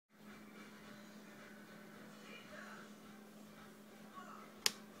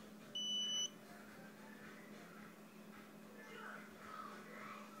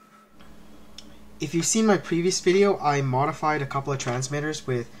if you've seen my previous video, I modified a couple of transmitters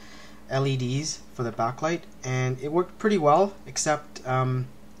with LEDs for the backlight, and it worked pretty well, except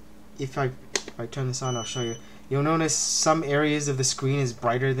if I turn this on, I'll show you. You'll notice some areas of the screen is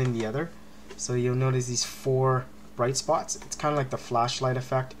brighter than the other. So you'll notice these 4 bright spots. It's kind of like the flashlight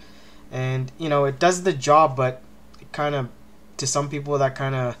effect. And you know, it does the job, but it kind of, to some people, that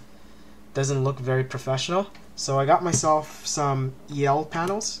kind of doesn't look very professional. So I got myself some EL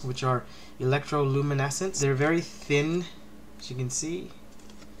panels, which are electroluminescent. They're very thin, as you can see,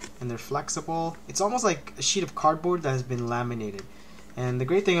 and they're flexible. It's almost like a sheet of cardboard that has been laminated. And the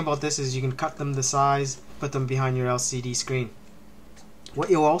great thing about this is you can cut them the size, put them behind your LCD screen. What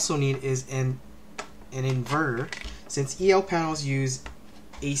you'll also need is an inverter. Since EL panels use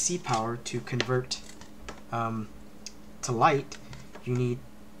AC power to convert to light, you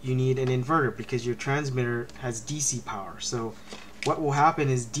need an inverter because your transmitter has DC power. So what will happen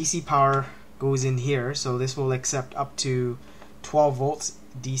is DC power goes in here, so this will accept up to 12 volts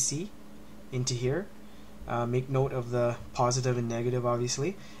DC into here. Make note of the positive and negative,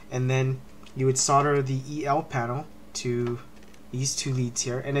 obviously, and then you would solder the EL panel to these 2 leads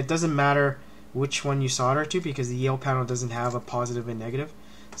here, and it doesn't matter which one you solder to because the EL panel doesn't have a positive and negative.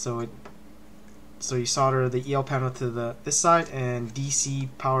 So you solder the EL panel to this side and DC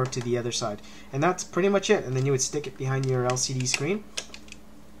power to the other side, and that's pretty much it. And then you would stick it behind your LCD screen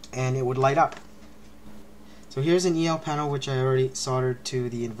and it would light up. So here's an EL panel which I already soldered to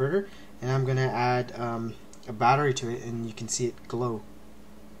the inverter, and I'm gonna add a battery to it, and you can see it glow.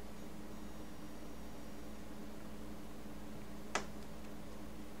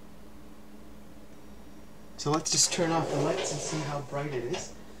 So let's just turn off the lights and see how bright it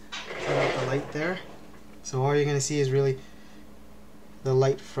is. Turn off the light there. So all you're going to see is really the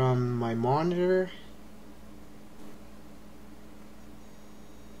light from my monitor.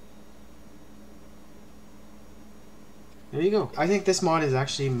 There you go. I think this mod is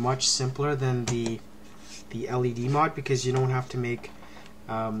actually much simpler than the LED mod because you don't have to make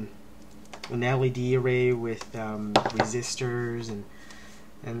an LED array with resistors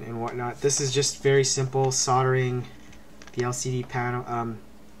and whatnot. This is just very simple, soldering the LCD panel,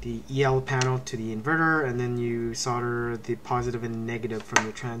 the EL panel to the inverter, and then you solder the positive and negative from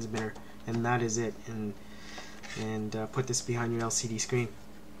your transmitter, and that is it. And put this behind your LCD screen.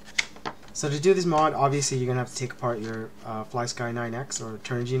 So to do this mod, obviously you're gonna have to take apart your Flysky 9X or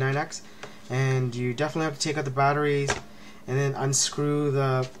Turnigy 9X, and you definitely have to take out the batteries, and then unscrew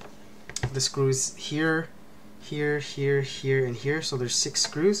the screws here, here, here, here, and here. So there's 6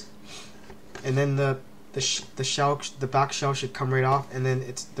 screws, and then the back shell should come right off, and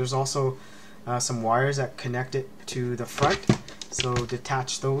then there's also some wires that connect it to the front. So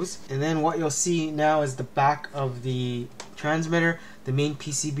detach those, and then what you'll see now is the back of the transmitter. The main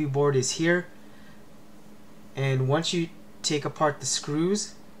PCB board is here, and once you take apart the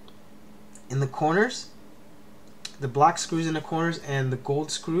screws in the corners, the black screws in the corners and the gold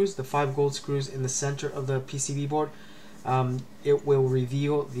screws, the 5 gold screws in the center of the PCB board, it will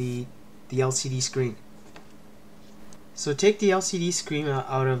reveal the LCD screen. So take the LCD screen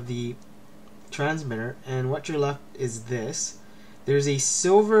out of the transmitter, and what you're left is this. There's a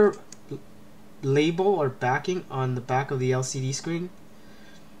silver label or backing on the back of the LCD screen,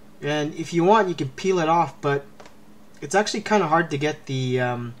 and if you want you can peel it off, but it's actually kind of hard to get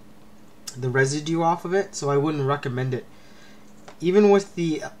the residue off of it, so I wouldn't recommend it. Even with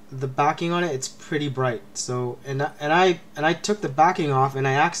the backing on it, it's pretty bright. So and I took the backing off, and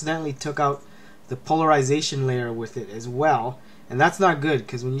I accidentally took out the polarization layer with it as well, and that's not good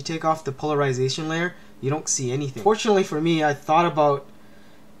because when you take off the polarization layer you don't see anything. Fortunately for me, I thought about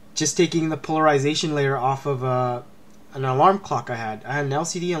just taking the polarization layer off of an alarm clock I had. I had an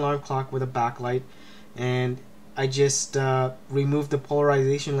LCD alarm clock with a backlight, and I just removed the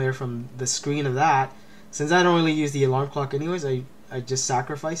polarization layer from the screen of that. Since I don't really use the alarm clock anyways, I just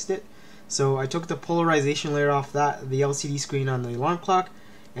sacrificed it. So I took the polarization layer off the LCD screen on the alarm clock,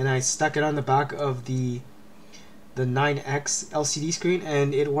 and I stuck it on the back of the 9X LCD screen,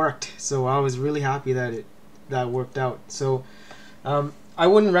 and it worked. So I was really happy that that worked out. So I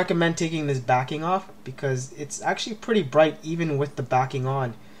wouldn't recommend taking this backing off because it's actually pretty bright even with the backing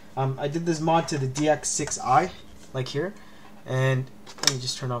on. I did this mod to the DX6i, like here, and let me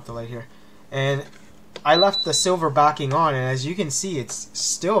just turn off the light here, and I left the silver backing on, and as you can see it's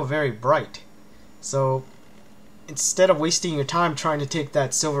still very bright. So instead of wasting your time trying to take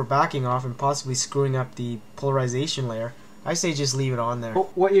that silver backing off and possibly screwing up the polarization layer, I say just leave it on there.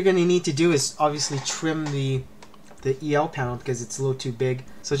 What you're going to need to do is obviously trim the EL panel because it's a little too big.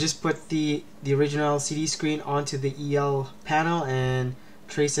 So just put the original LCD screen onto the EL panel and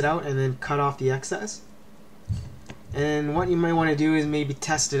trace it out and then cut off the excess. And what you might want to do is maybe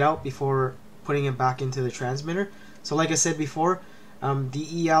test it out before putting it back into the transmitter. So like I said before,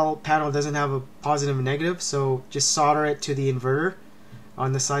 the EL panel doesn't have a positive and negative, so just solder it to the inverter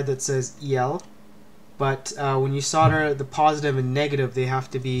on the side that says EL. But when you solder the positive and negative, they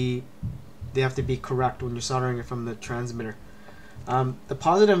have to be correct when you're soldering it from the transmitter. The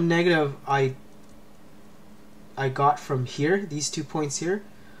positive and negative I got from here, these 2 points here.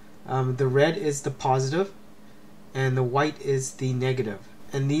 The red is the positive and the white is the negative,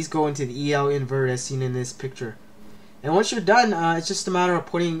 and these go into the EL inverter as seen in this picture. And once you're done, it's just a matter of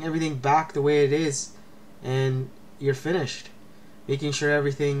putting everything back the way it is and you're finished, making sure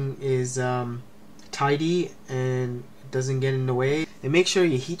everything is tidy and doesn't get in the way. And make sure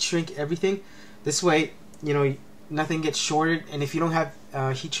you heat shrink everything. This way, you know, nothing gets shorted. And if you don't have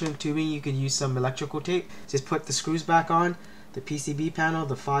heat shrink tubing, you could use some electrical tape. Just put the screws back on the PCB panel,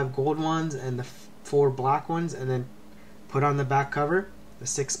 the 5 gold ones and the 4 black ones, and then put on the back cover, the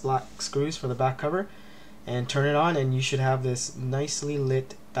 6 black screws for the back cover, and turn it on, and you should have this nicely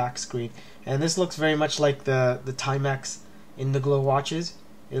lit back screen. And this looks very much like the Timex Indiglo watches.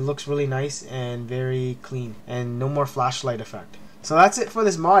 It looks really nice and very clean, and no more flashlight effect. So that's it for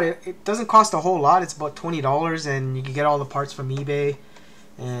this mod. It doesn't cost a whole lot. It's about $20, and you can get all the parts from eBay.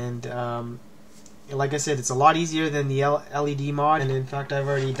 And like I said, it's a lot easier than the LED mod. And in fact, I've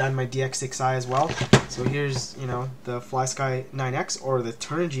already done my DX6i as well. So here's, you know, the Flysky 9X or the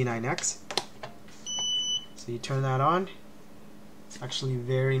Turnigy 9X. So you turn that on. It's actually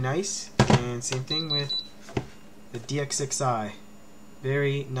very nice. And same thing with the DX6i.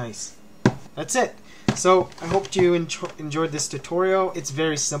 Very nice. That's it. So I hope you enjoyed this tutorial. It's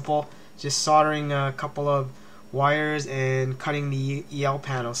very simple. Just soldering a couple of wires and cutting the EL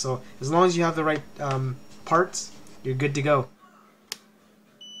panel. So as long as you have the right parts, you're good to go.